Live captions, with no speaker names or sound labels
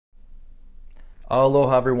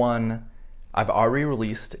Aloha everyone. I've already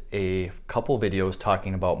released a couple videos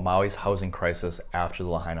talking about Maui's housing crisis after the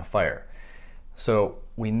Lahaina Fire. So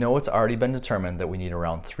we know it's already been determined that we need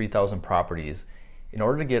around 3,000 properties in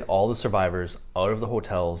order to get all the survivors out of the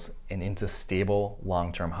hotels and into stable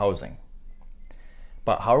long-term housing.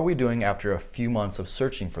 But how are we doing after a few months of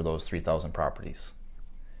searching for those 3,000 properties?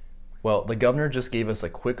 Well, the governor just gave us a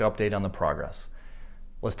quick update on the progress.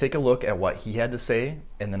 Let's take a look at what he had to say,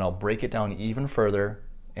 and then I'll break it down even further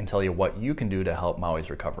and tell you what you can do to help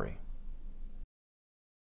Maui's recovery.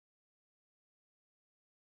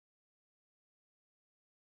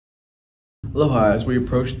 Aloha. As we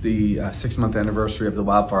approach the 6-month anniversary of the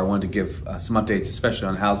wildfire, I wanted to give some updates, especially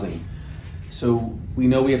on housing. So we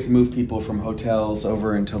know we have to move people from hotels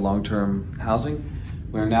over into long-term housing.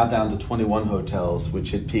 We're now down to 21 hotels,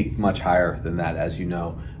 which had peaked much higher than that, as you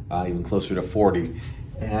know, even closer to 40.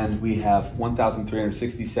 And we have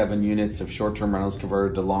 1,367 units of short-term rentals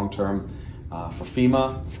converted to long-term for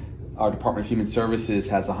FEMA. Our Department of Human Services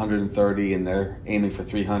has 130 and they're aiming for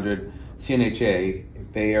 300.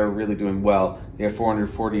 CNHA, they are really doing well. They have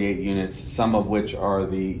 448 units, some of which are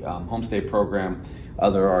the homestay program,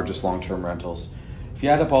 other are just long-term rentals. If you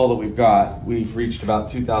add up all that we've got, we've reached about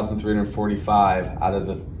 2,345 out of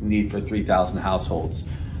the need for 3,000 households.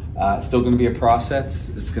 It's still going to be a process.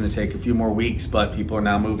 It's going to take a few more weeks, but people are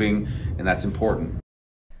now moving, and that's important.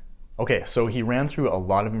 Okay, so he ran through a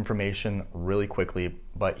lot of information really quickly,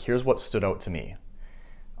 but here's what stood out to me.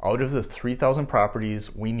 Out of the 3,000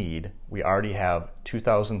 properties we need, we already have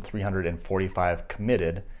 2,345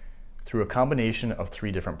 committed through a combination of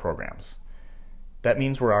 3 different programs. That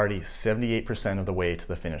means we're already 78% of the way to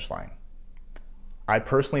the finish line. I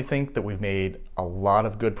personally think that we've made a lot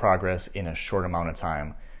of good progress in a short amount of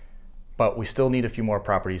time, but we still need a few more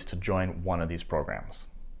properties to join one of these programs.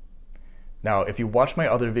 Now, if you watch my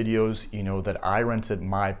other videos, you know that I rented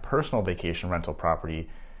my personal vacation rental property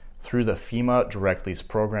through the FEMA Direct Lease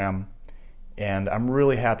program, and I'm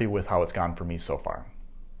really happy with how it's gone for me so far.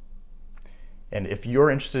 And if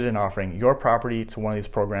you're interested in offering your property to one of these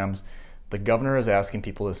programs, the governor is asking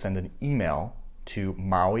people to send an email to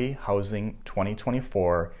Maui Housing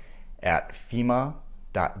 2024 at fema.dhs.gov.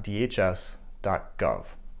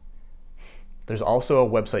 There's also a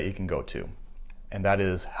website you can go to, and that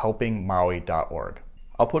is helpingmaui.org.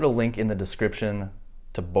 I'll put a link in the description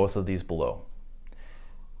to both of these below.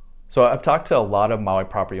 So I've talked to a lot of Maui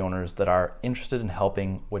property owners that are interested in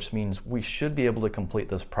helping, which means we should be able to complete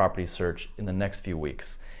this property search in the next few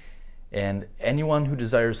weeks. And anyone who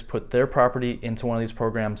desires to put their property into one of these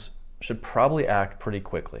programs should probably act pretty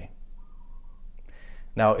quickly.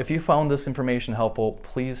 Now, if you found this information helpful,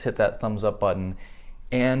 please hit that thumbs up button.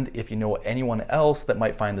 And if you know anyone else that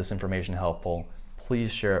might find this information helpful,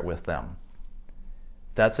 please share it with them.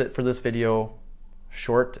 That's it for this video,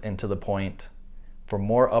 short and to the point. For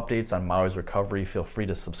more updates on Maui's recovery, feel free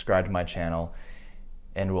to subscribe to my channel,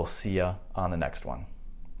 and we'll see ya on the next one.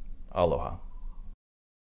 Aloha.